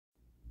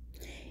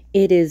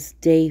It is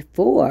day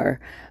 4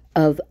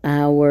 of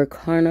our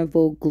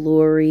Carnival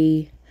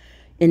Glory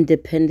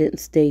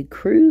Independence Day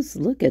cruise.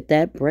 Look at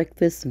that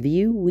breakfast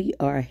view. We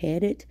are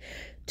headed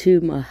to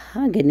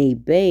Mahogany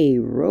Bay,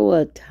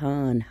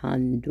 Roatan,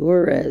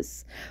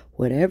 Honduras.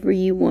 Whatever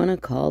you want to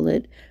call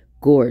it,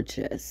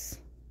 gorgeous.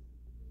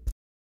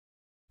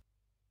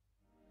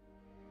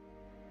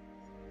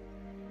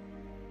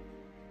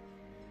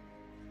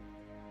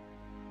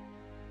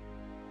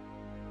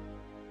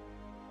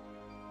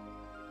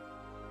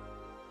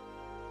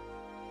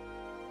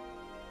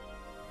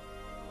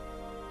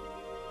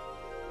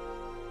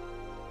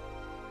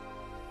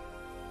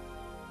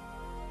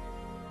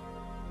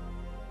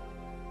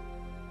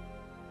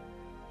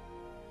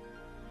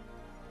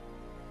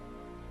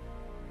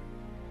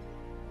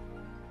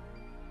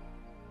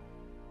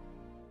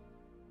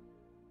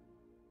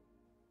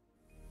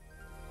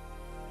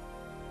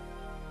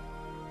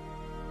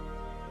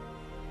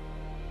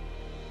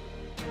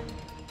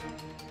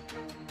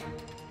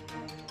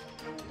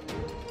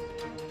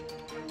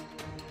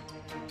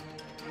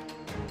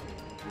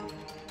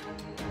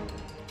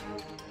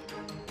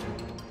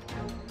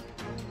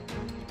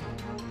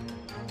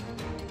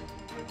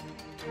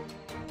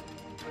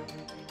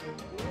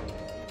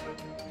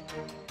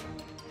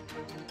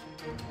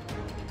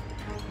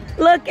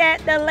 Look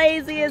at the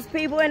laziest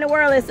people in the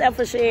world except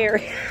for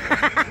Sherry.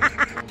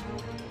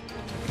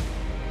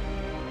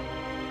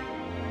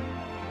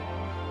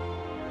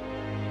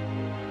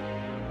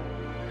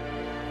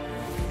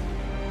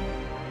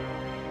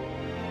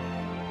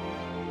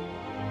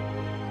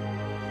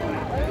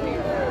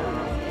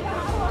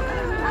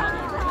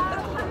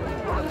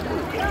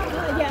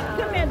 Yeah,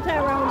 come in,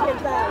 Tyrone, get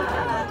that.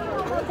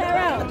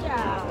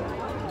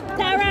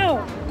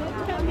 Tyrone,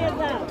 come get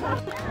that.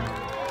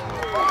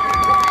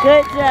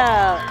 Good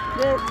job.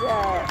 Good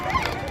job.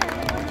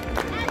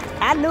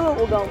 I knew it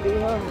was going to be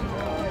her.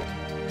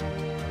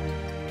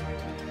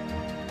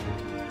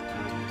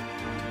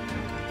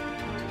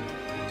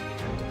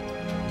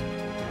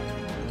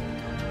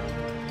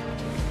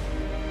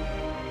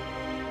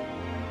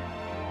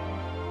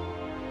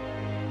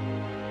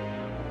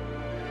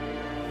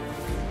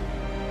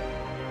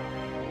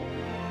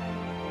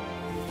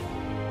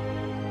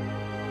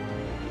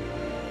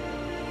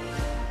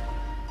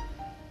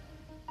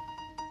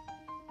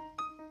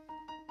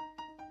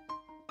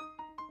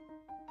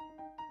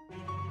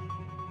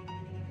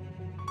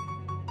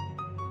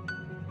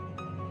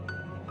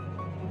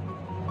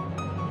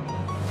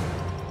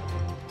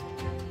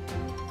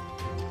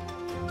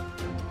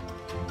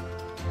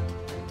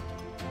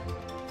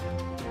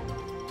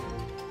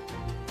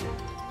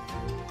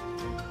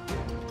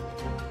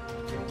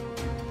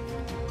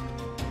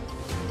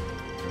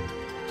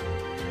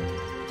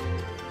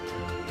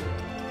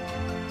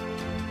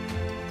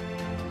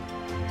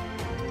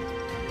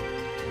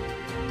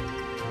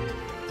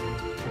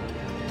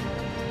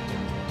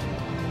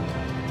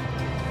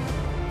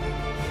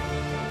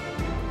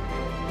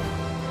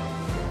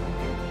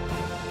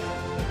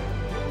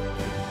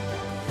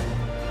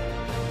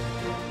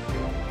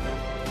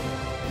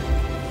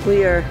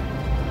 We are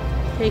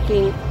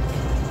taking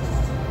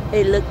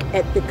a look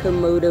at the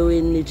Komodo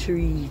in the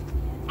tree.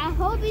 I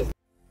hope it's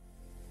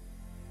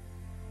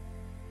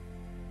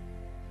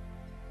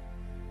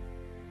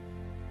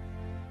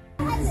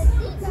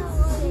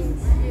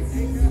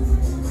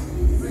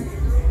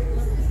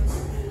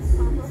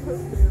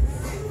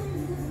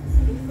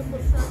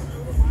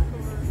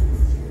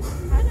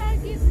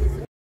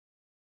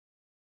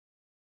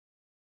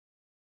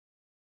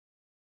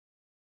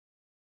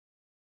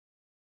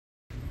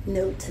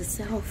Note to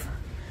self,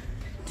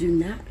 do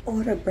not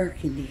order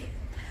Burgandy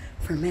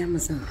from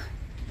Amazon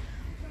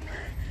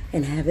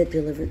and have it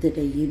delivered the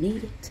day you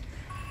need it,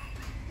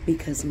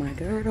 because my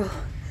girdle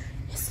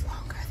is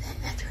longer than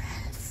the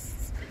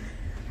dress.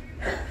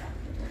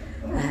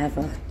 I have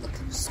a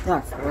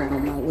scarf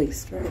around my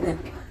waist right now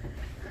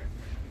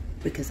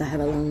because I have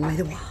a long way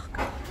to walk.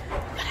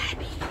 But I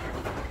need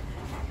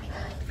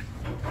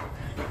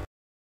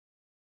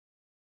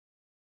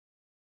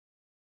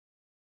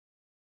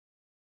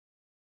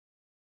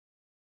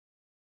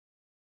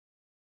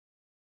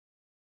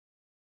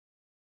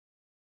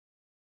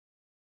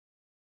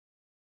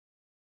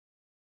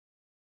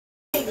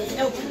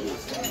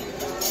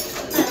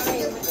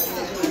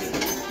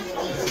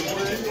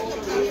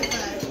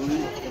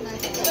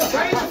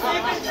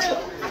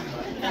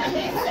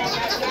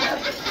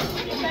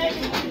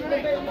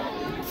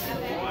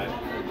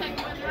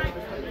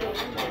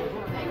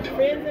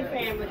friends and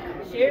family.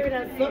 Sherry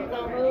done sucked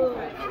on her.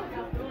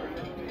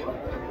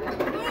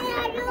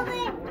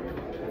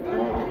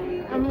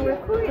 I'm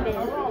recording.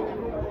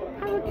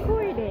 I'm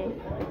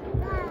recording.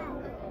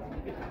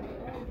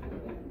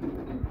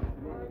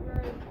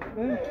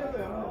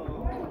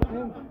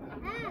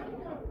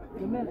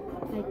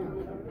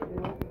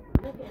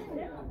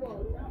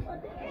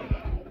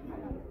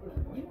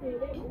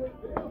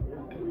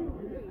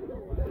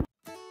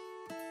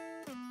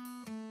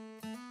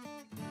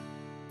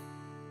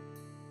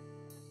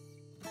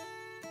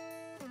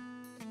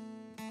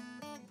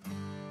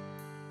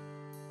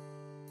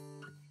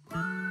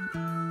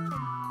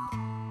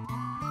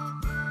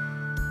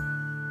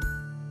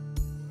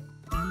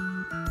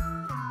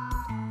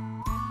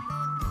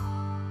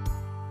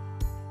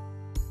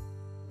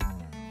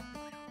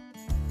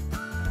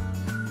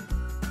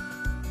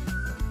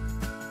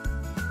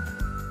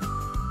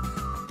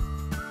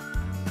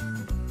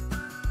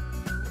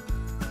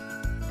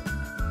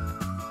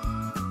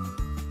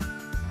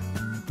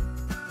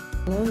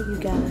 Hello, you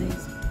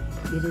guys.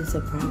 It is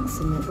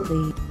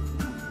approximately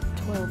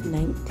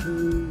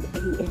 12:19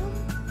 a.m.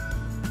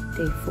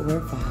 Day 4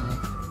 or 5.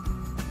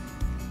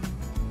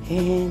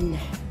 And I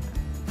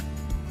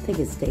think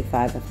it's day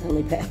 5. I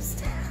finally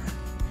passed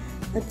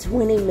a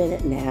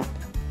 20-minute nap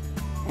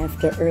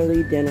after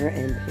early dinner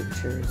and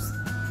pictures.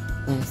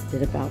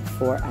 Lasted about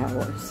 4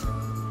 hours.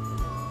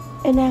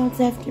 And now it's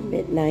after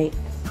midnight.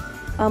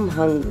 I'm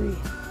hungry.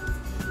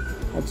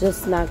 I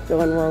just knocked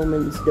on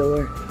Roman's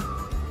door.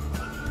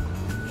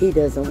 He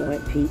doesn't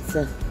want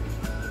pizza.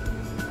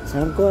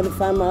 So I'm going to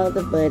find my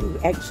other buddy.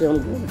 Actually,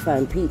 I'm going to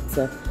find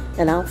pizza.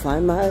 And I'll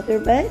find my other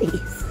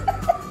buddies.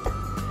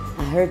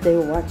 I heard they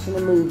were watching a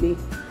movie.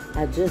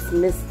 I just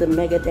missed the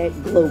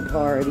Megadeth Glow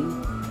Party.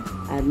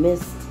 I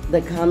missed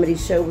the comedy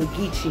show with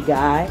Geechee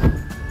Guy.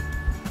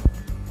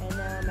 And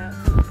now I'm out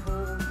to the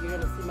pool. You're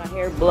going to see my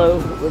hair blow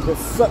with the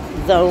suck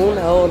zone.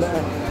 Hold on.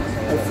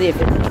 Let's see if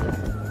it does.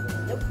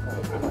 Nope.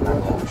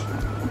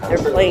 They're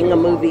playing a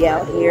movie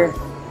out here.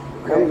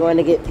 I'm going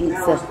to get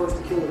pizza.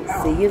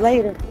 See you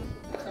later.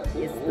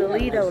 It's the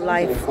Lido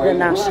Life, the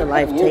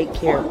thenashalife. Take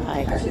care.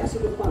 Bye.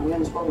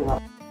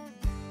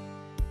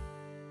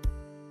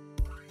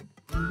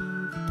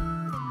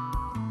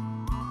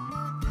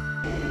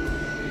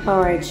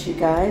 Alright, you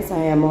guys. I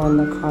am on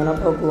the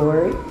Carnival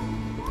Glory.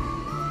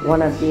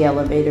 One of the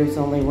elevators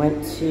only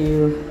went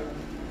to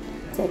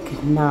deck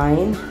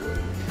 9.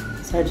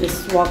 So I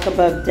just walk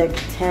above deck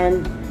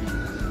 10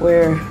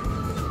 where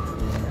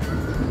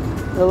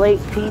the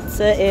lake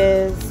pizza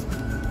is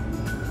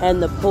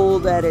and the pool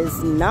that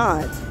is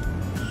not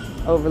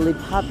overly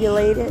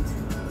populated.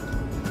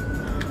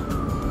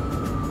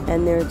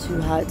 And there are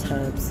 2 hot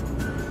tubs.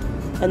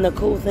 And the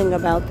cool thing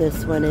about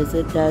this one is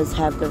it does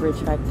have the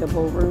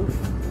retractable roof.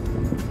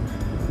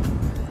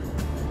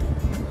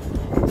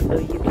 So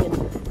you can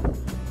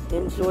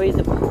enjoy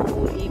the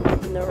pool even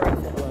in the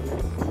rough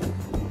elements.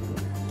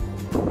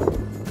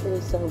 It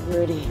is so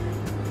pretty.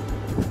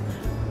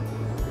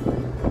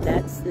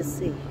 That's the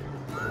sea.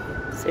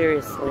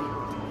 Seriously.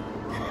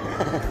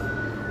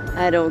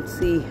 I don't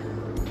see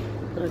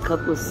a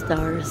couple of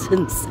stars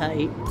in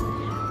sight,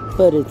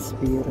 but it's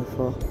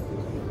beautiful.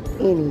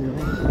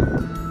 Anyway.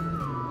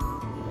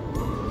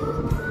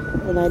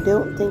 And I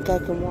don't think I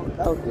can walk.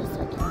 Oh, yes,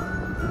 I can.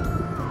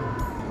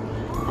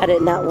 I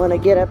did not want to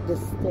get up the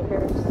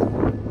stairs,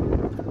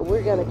 but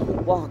we're going to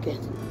keep walking.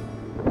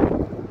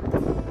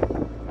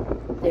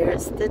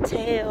 There's the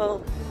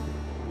tail.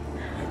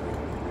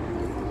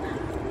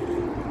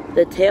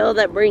 The tail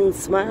that brings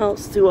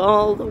smiles to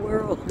all the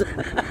world.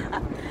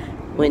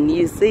 When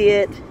you see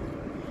it,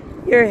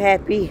 you're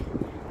happy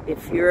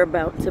if you're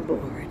about to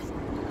board.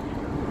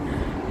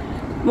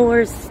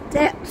 More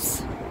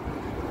steps.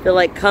 Feel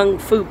like Kung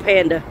Fu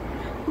Panda,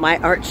 my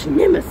arch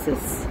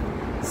nemesis.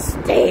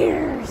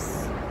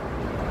 Stairs.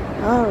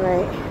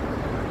 Alright.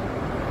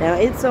 Now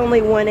it's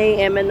only 1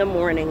 a.m. in the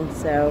morning,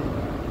 so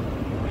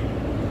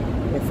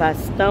if I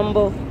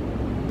stumble,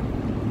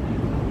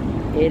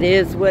 it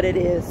is what it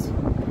is.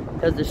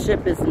 Because the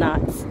ship is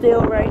not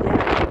still right now.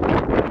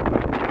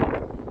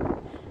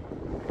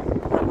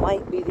 I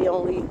might be the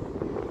only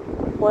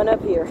one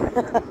up here.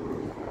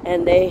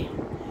 And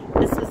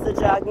this is the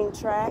jogging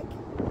track.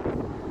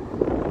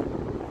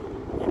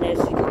 And as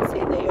you can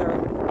see, they are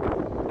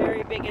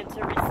very big into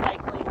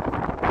recycling.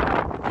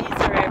 These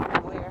are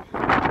everywhere.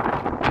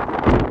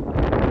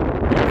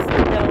 There's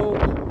the dome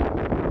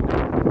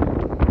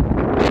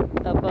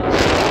above.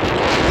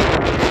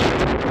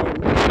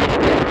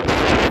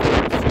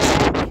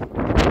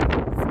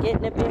 It's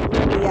getting a bit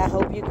windy. I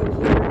hope you can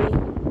hear me.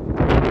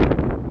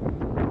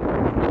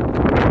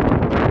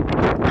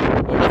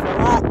 It's a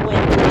lot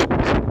windy.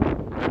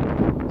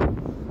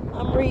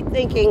 I'm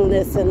rethinking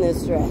this in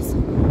this dress.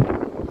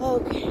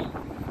 Okay.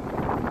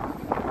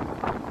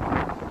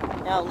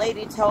 Now, a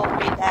lady told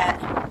me that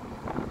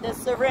the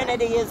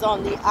Serenity is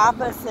on the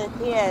opposite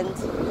end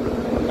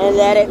and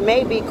that it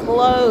may be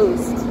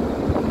closed,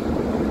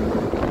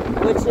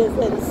 which is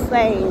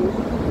insane.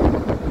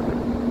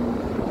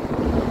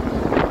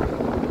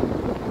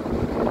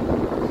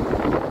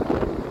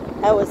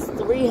 I was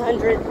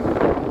 300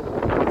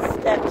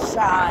 steps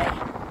shy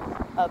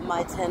of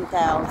my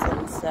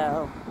 10,000,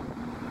 so.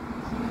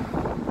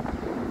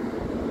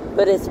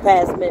 But it's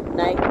past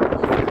midnight,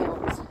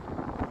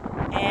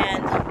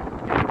 and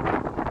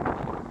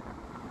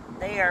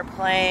they are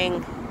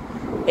playing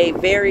a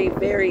very,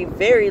 very,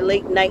 very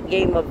late night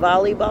game of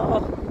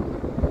volleyball.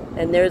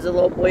 And there's a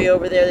little boy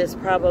over there that's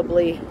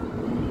probably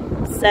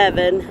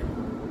 7.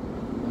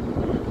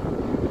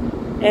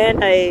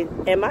 And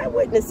am I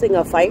witnessing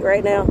a fight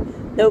right now?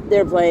 Nope,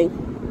 they're playing.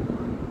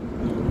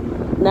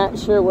 Not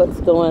sure what's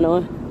going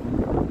on.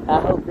 I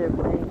hope they're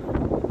playing.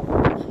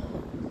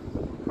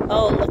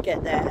 Oh, look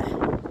at that.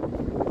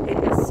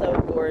 It is so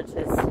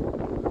gorgeous.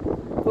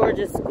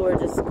 Gorgeous,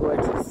 gorgeous,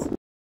 gorgeous.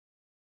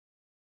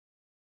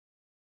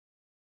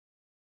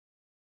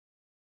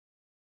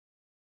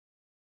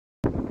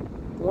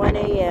 One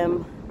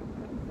a.m.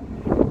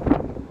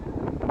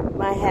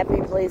 My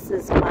happy place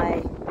is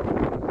my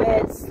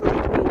bed,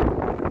 sleeping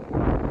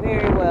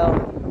very well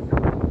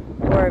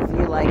for a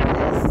view like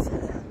this.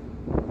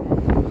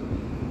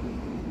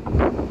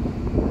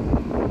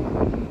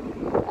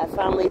 I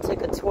finally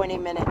took a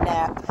 20-minute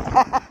nap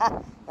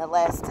that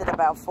lasted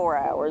about 4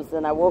 hours,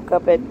 and I woke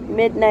up at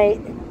midnight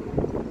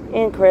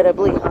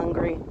incredibly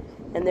hungry,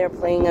 and they're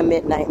playing a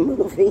midnight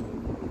movie.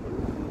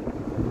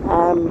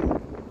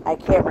 I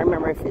can't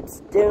remember if it's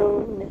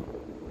Dune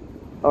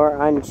or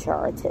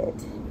Uncharted.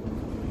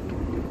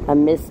 I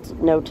missed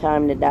No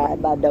Time to Die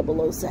by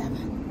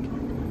 007.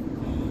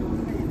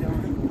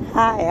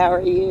 Hi, how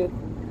are you?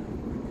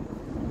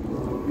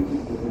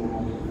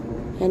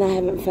 And I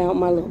haven't found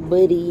my little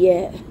buddy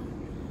yet.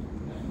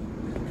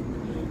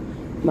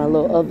 My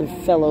little other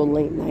fellow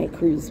late night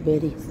cruise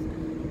buddies.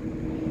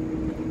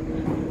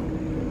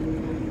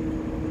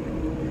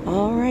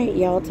 Alright,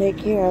 y'all take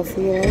care. I'll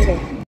see you later.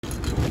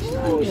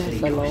 Oh,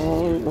 that's a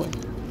long one.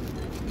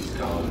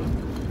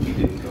 He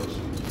didn't go so.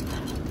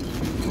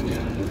 He went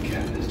down into the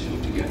cabin as two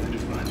together to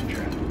find the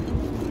trap.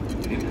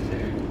 And he was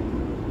there,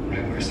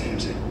 right where Sam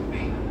said would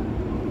be.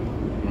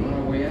 On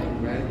our way out,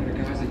 right into the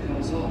guys that cut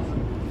us off.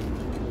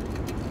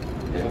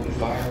 They opened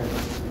fire,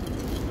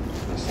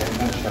 and Sam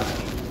got shot.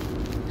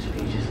 So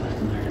you just left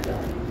him there to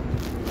die?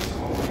 That's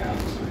all we have.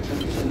 So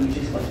you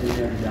just left him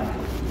there to die?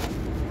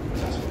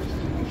 That's what he's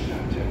doing.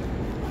 Shot too.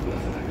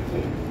 Nothing I could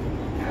do.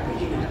 How could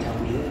you not tell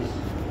me this?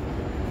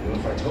 Well,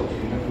 if I told you,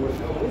 you never would have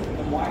known.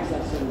 And why is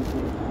that so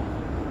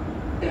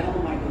important? The hell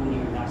am I doing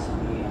here, not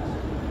somebody else?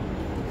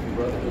 Your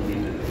brother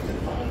believed that there was a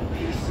final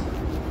piece,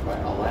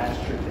 right? A last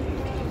trick that he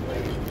came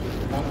later.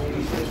 Not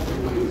maybe says to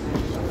lose it.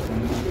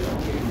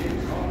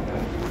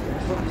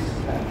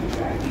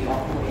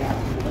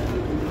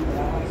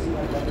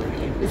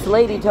 This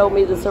lady told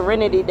me the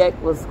Serenity deck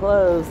was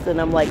closed, and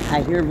I'm like,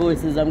 I hear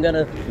voices. I'm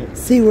gonna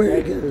see where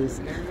it goes.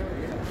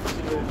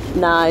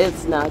 Nah,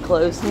 it's not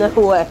closed. No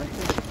way.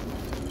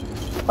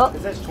 Oh.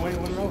 That's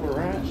 21 over,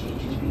 right?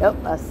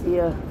 Yep, I see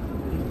ya.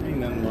 Ain't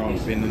nothing wrong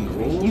with bending the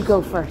rules. You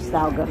go first,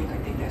 I'll go. I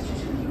think that's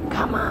just who you are.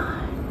 Come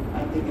on. I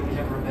don't think there was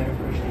ever a better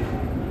version of you.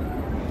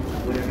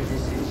 Whatever this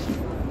is.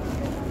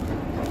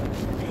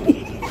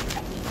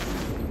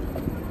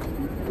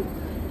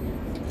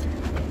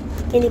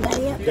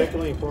 Anybody else?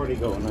 Definitely a party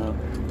going up.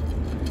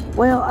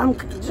 Well, I'm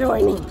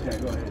joining. Yeah,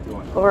 go ahead,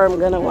 join. Or I'm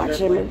gonna watch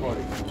him.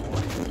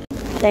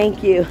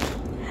 Thank you.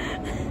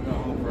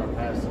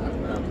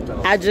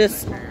 I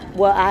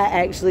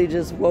actually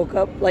just woke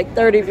up like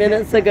 30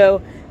 minutes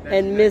ago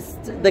and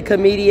missed the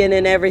comedian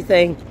and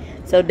everything.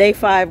 So day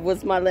 5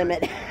 was my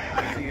limit.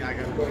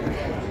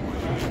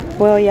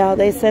 Well, y'all,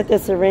 they said the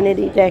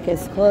Serenity deck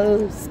is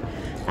closed.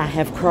 I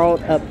have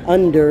crawled up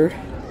under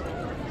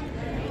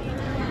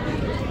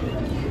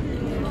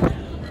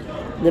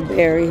the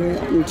barrier.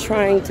 I'm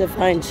trying to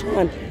find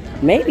Sean.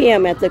 Maybe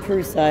I'm at the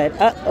cruise side.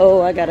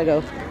 Uh-oh, I gotta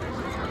go.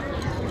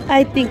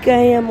 I think I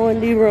am on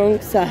the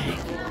wrong side.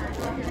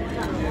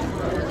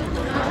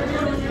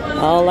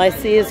 All I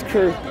see is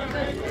crew.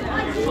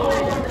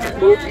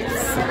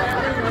 Oops.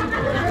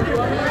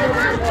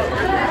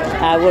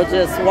 I will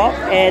just walk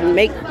and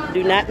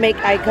do not make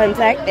eye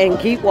contact and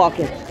keep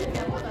walking.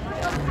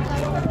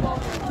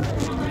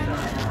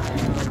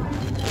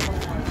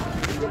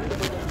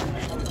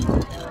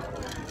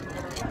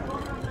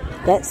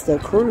 That's the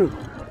crew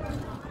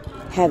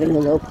having a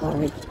little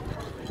party.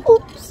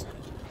 Oops.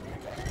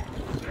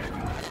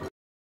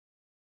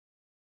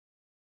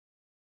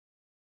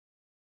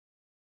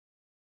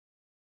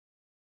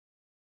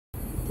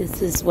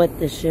 This is what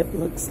the ship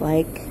looks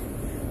like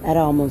at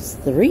almost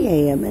 3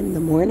 a.m. in the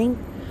morning.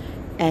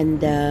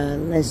 And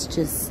let's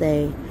just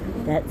say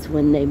that's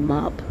when they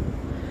mop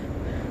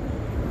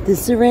the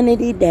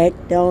Serenity deck.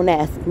 Don't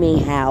ask me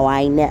how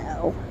I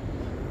know.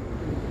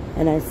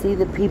 And I see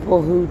the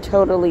people who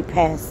totally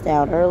passed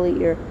out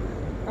earlier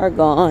are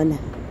gone.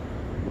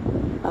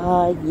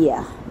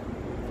 Yeah.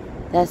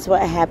 That's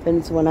what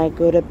happens when I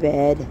go to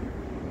bed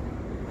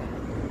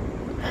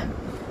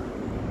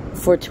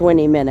for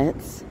 20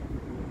 minutes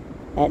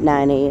at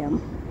 9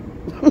 a.m.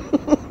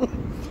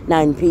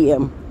 9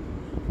 p.m.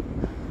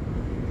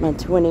 My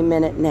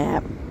 20-minute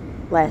nap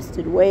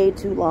lasted way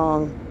too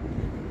long,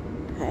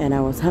 and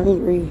I was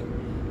hungry,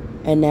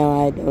 and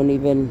now I don't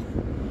even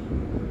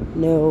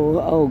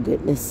know, oh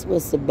goodness,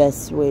 what's the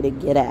best way to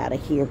get out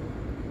of here?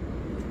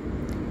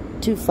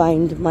 To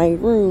find my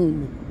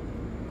room.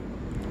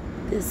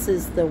 This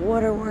is the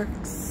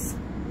waterworks,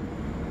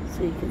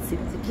 so you can see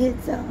what the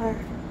kids are.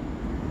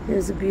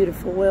 Here's a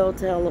beautiful whale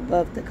tail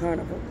above the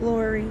Carnival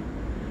Glory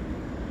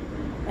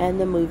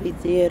and the movie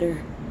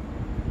theater.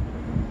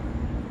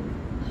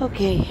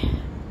 Okay.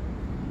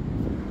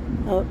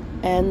 Oh,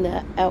 and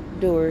the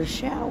outdoor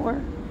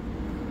shower.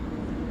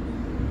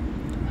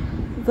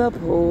 The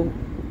pool.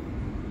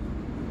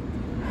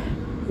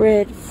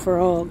 Red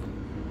Frog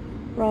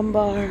rum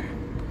bar.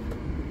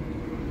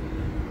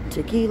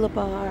 Tequila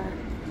bar.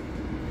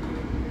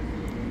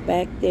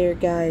 Back there,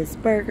 guys,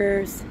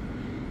 burgers.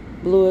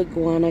 Blue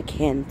Iguana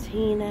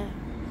Cantina.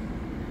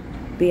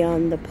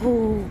 Beyond the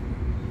pool.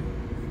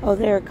 Oh,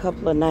 there are a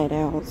couple of night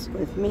owls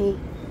with me.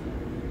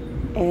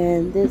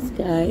 And this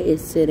guy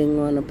is sitting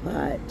on a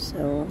pot,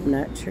 so I'm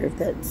not sure if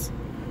that's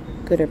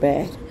good or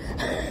bad.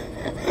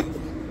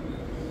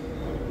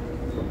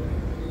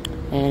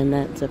 And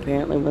that's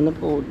apparently when the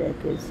pool deck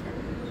is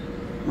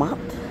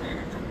mopped.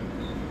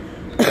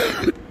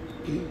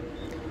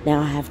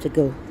 Now I have to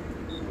go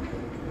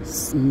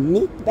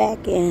sneak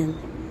back in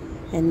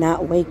and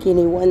not wake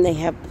anyone. They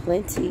have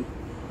plenty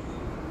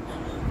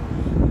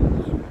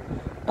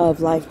of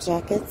life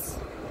jackets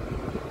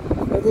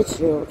for the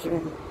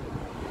children.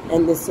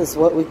 And this is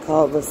what we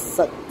call the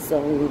suck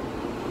zone.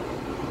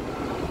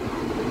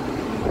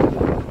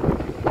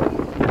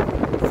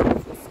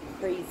 This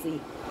crazy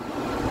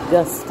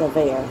gust of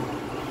air.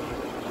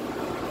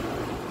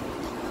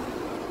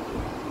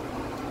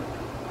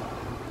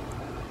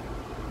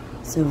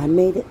 So I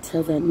made it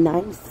to the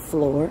 9th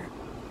floor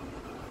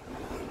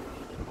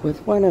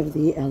with one of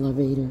the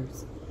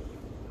elevators.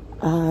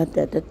 And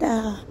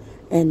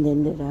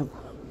ended up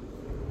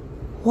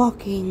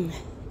walking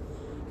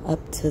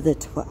up to the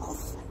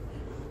 12th.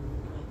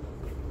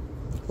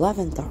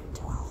 11th or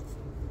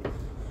 12th.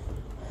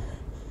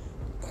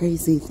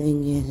 Crazy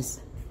thing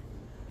is,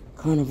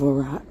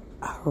 Carnival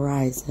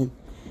Horizon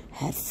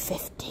had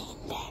 15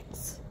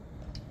 decks.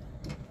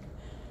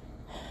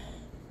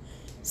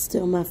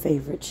 Still my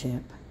favorite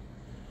ship.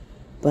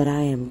 But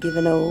I am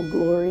giving Old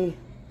Glory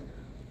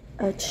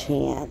a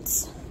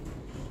chance.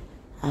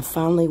 I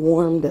finally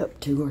warmed up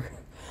to her.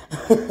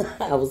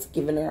 I was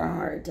giving her a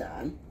hard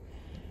time.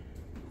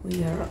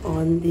 We are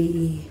on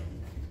the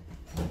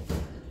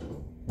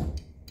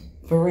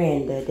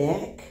veranda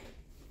deck.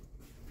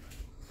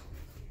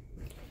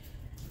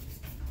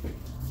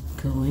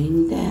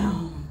 Going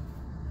down.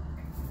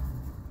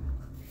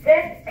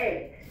 Set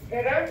 8,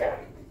 veranda.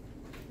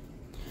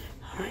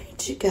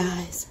 Alright, you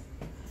guys.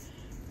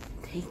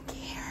 Take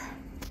care.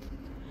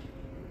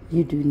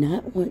 You do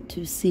not want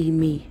to see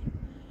me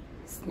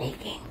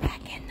sneaking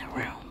back in the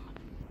room.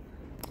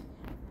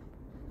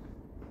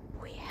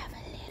 We have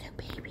a little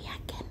baby. I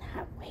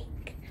cannot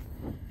wake.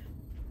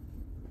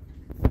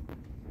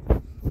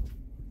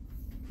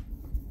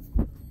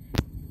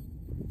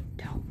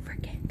 Don't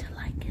forget to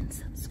like and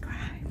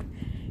subscribe,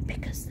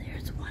 because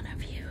there's one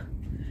of you,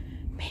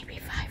 maybe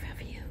 5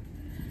 of you,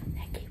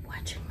 that keep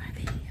watching my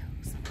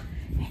videos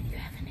and you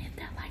haven't hit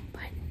that like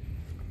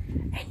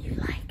button and you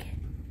like it.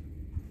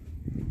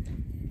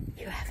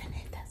 You haven't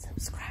hit that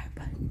subscribe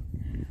button,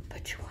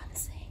 but you want to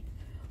see.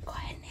 Go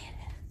ahead and hit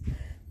it.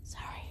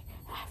 Sorry,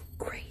 I have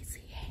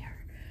crazy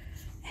hair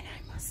and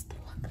I must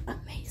look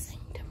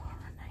amazing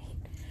tomorrow night,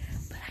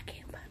 but I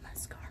can't find my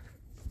scarf.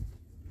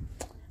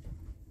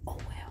 Oh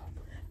well.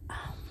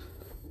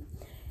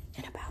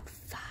 In about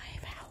 5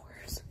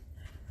 hours,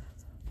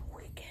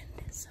 we can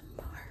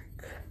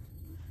disembark.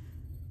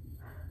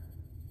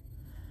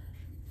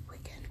 We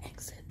can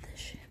exit the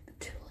ship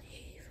to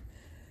leave,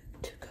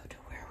 to go to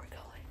where we're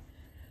going.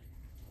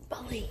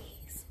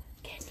 Belize.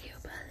 Can you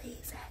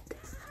believe it?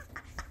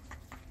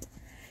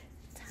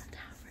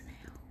 Ta-ta for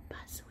now.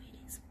 Bye,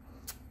 sweeties.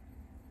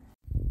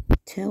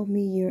 Tell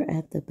me you're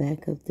at the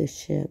back of the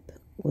ship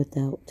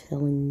without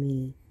telling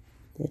me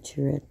that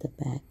you're at the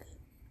back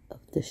of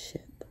the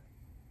ship.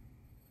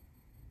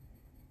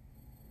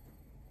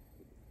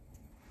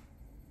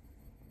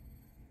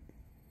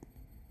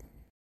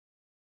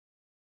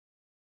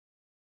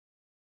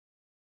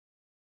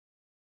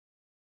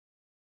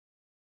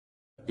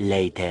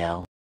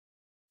 Later.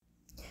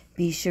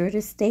 Be sure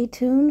to stay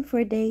tuned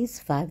for days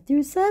 5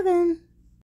 through 7.